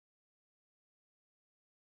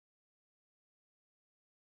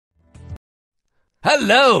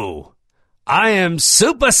Hello! I am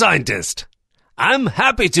Super Scientist. I'm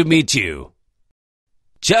happy to meet you.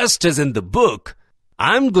 Just as in the book,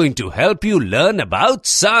 I'm going to help you learn about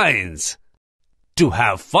science. To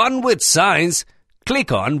have fun with science,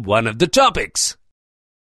 click on one of the topics.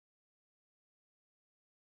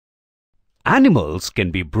 Animals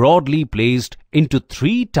can be broadly placed into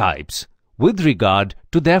three types with regard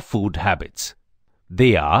to their food habits.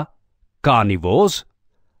 They are carnivores,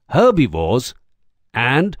 herbivores,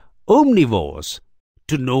 and omnivores.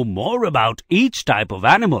 To know more about each type of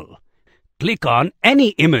animal, click on any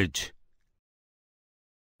image.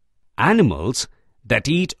 Animals that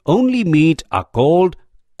eat only meat are called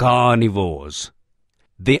carnivores.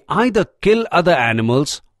 They either kill other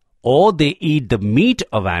animals or they eat the meat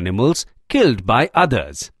of animals killed by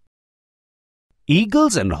others.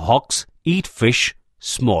 Eagles and hawks eat fish,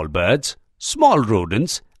 small birds, small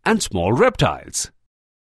rodents, and small reptiles.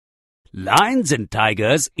 Lions and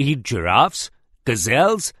tigers eat giraffes,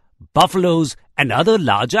 gazelles, buffaloes, and other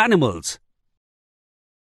large animals.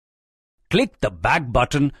 Click the back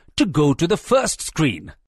button to go to the first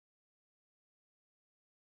screen.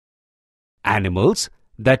 Animals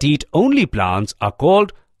that eat only plants are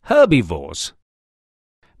called herbivores.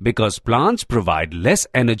 Because plants provide less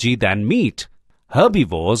energy than meat,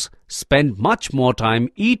 herbivores spend much more time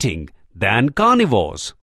eating than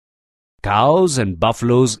carnivores. Cows and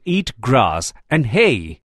buffaloes eat grass and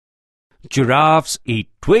hay. Giraffes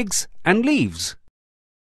eat twigs and leaves.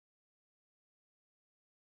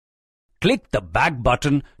 Click the back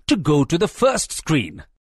button to go to the first screen.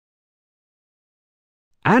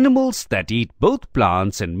 Animals that eat both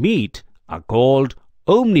plants and meat are called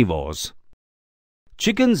omnivores.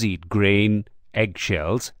 Chickens eat grain,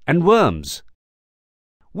 eggshells, and worms.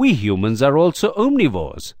 We humans are also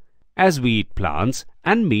omnivores, as we eat plants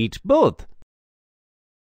and meat both.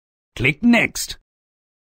 Click Next.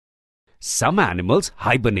 Some animals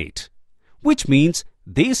hibernate, which means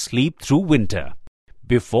they sleep through winter.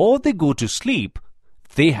 Before they go to sleep,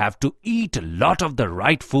 they have to eat a lot of the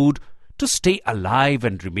right food to stay alive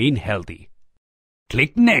and remain healthy.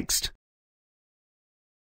 Click Next.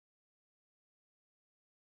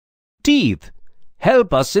 Teeth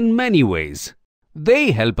help us in many ways.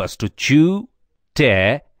 They help us to chew,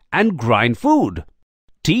 tear, and grind food.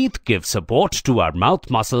 Teeth give support to our mouth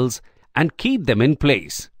muscles and keep them in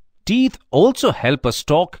place. Teeth also help us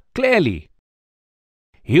talk clearly.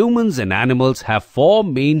 Humans and animals have four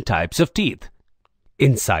main types of teeth: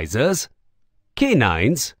 incisors,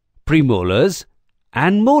 canines, premolars,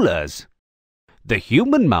 and molars. The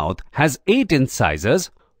human mouth has 8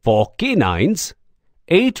 incisors, 4 canines,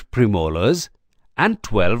 8 premolars, and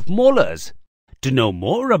 12 molars. To know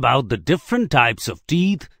more about the different types of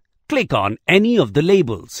teeth, click on any of the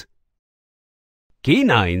labels.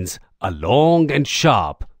 Canines are long and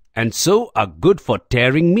sharp and so are good for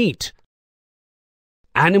tearing meat.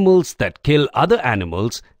 Animals that kill other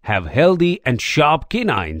animals have healthy and sharp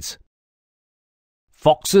canines.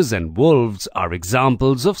 Foxes and wolves are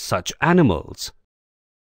examples of such animals.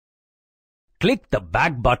 Click the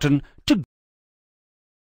back button to.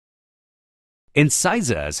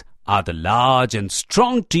 Incisors are the large and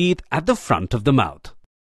strong teeth at the front of the mouth.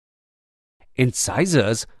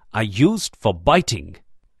 Incisors are used for biting,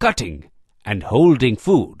 cutting, and holding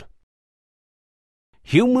food.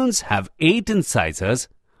 Humans have 8 incisors,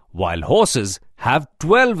 while horses have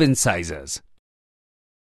 12 incisors.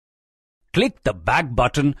 Click the back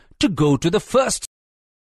button to go to the first.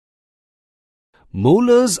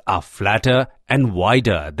 Molars are flatter and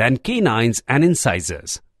wider than canines and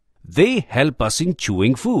incisors. They help us in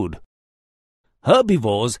chewing food.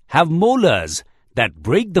 Herbivores have molars that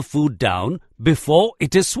break the food down before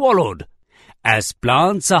it is swallowed, as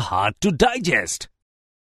plants are hard to digest.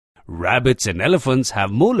 Rabbits and elephants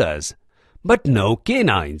have molars, but no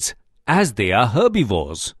canines, as they are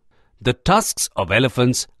herbivores. The tusks of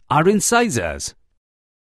elephants are incisors.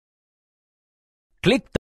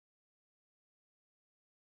 Click the.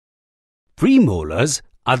 Premolars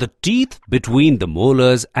are the teeth between the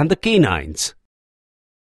molars and the canines.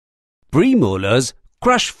 Premolars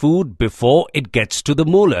crush food before it gets to the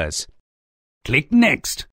molars. Click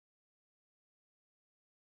Next.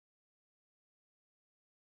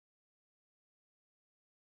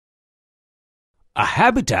 A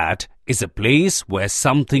habitat is a place where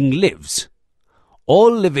something lives.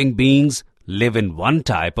 All living beings live in one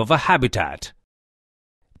type of a habitat.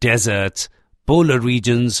 Deserts, polar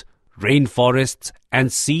regions, rainforests,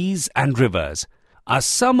 and seas and rivers are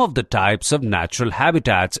some of the types of natural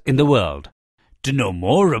habitats in the world. To know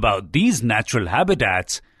more about these natural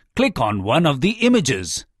habitats, click on one of the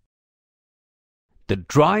images. The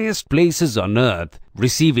driest places on earth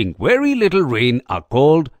receiving very little rain are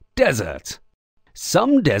called deserts.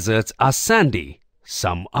 Some deserts are sandy,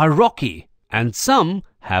 some are rocky, and some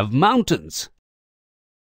have mountains.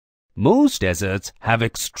 Most deserts have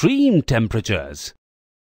extreme temperatures.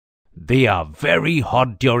 They are very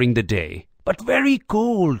hot during the day, but very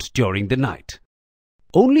cold during the night.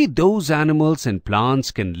 Only those animals and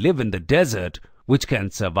plants can live in the desert which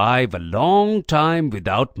can survive a long time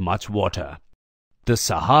without much water. The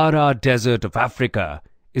Sahara Desert of Africa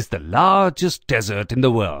is the largest desert in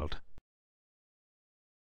the world.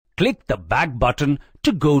 Click the back button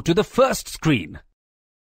to go to the first screen.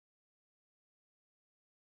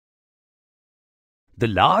 The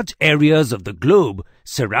large areas of the globe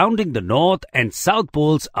surrounding the North and South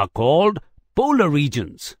poles are called polar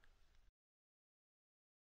regions.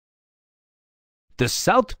 The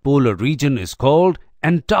South Polar region is called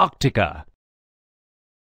Antarctica.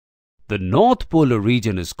 The North Polar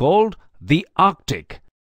region is called the Arctic.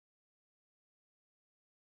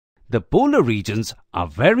 The polar regions are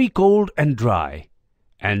very cold and dry,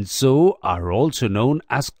 and so are also known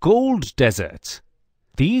as cold deserts.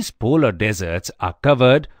 These polar deserts are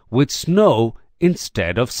covered with snow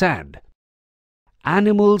instead of sand.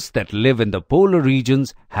 Animals that live in the polar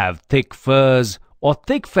regions have thick furs or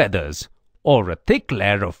thick feathers or a thick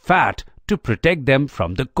layer of fat to protect them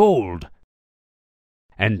from the cold.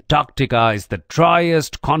 Antarctica is the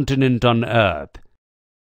driest continent on Earth.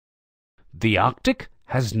 The Arctic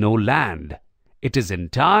has no land. It is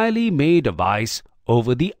entirely made of ice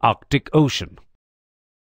over the Arctic Ocean.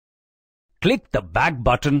 Click the back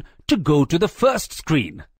button to go to the first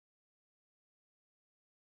screen.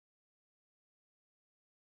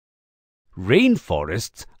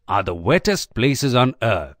 Rainforests are the wettest places on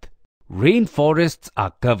Earth. Rainforests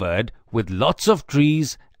are covered with lots of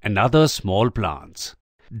trees and other small plants.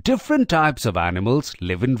 Different types of animals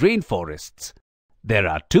live in rainforests. There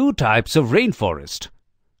are two types of rainforest: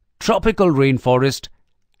 tropical rainforest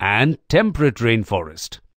and temperate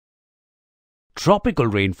rainforest. Tropical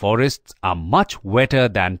rainforests are much wetter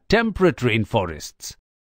than temperate rainforests.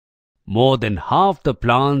 More than half the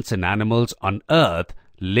plants and animals on Earth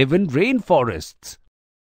live in rainforests.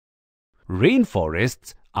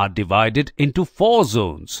 Rainforests are divided into 4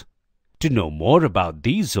 zones. To know more about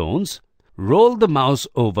these zones, roll the mouse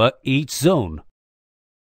over each zone.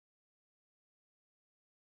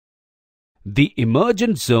 The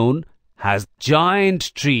emergent zone has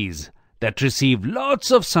giant trees that receive lots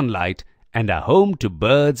of sunlight and are home to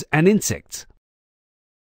birds and insects.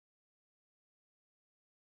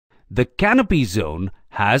 The canopy zone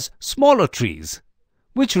has smaller trees,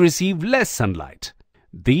 which receive less sunlight.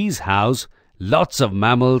 These house lots of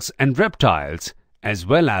mammals and reptiles, as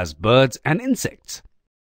well as birds and insects.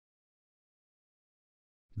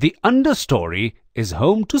 The understory is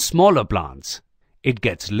home to smaller plants. It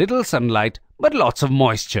gets little sunlight but lots of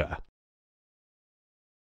moisture.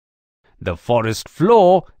 The forest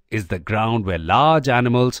floor is the ground where large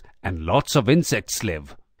animals and lots of insects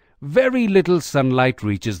live. Very little sunlight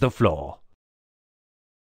reaches the floor.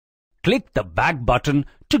 Click the back button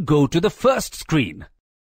to go to the first screen.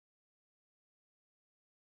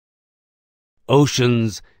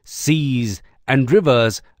 Oceans, seas, and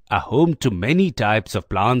rivers are home to many types of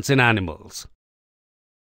plants and animals.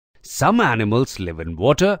 Some animals live in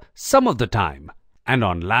water some of the time, and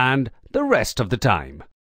on land the rest of the time.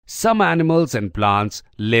 Some animals and plants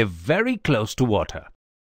live very close to water.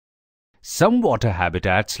 Some water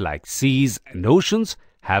habitats like seas and oceans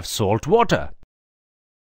have salt water.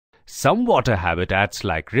 Some water habitats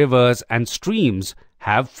like rivers and streams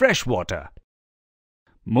have fresh water.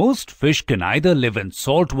 Most fish can either live in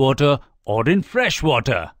salt water or in fresh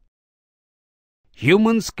water.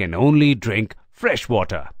 Humans can only drink fresh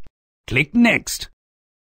water. Click Next.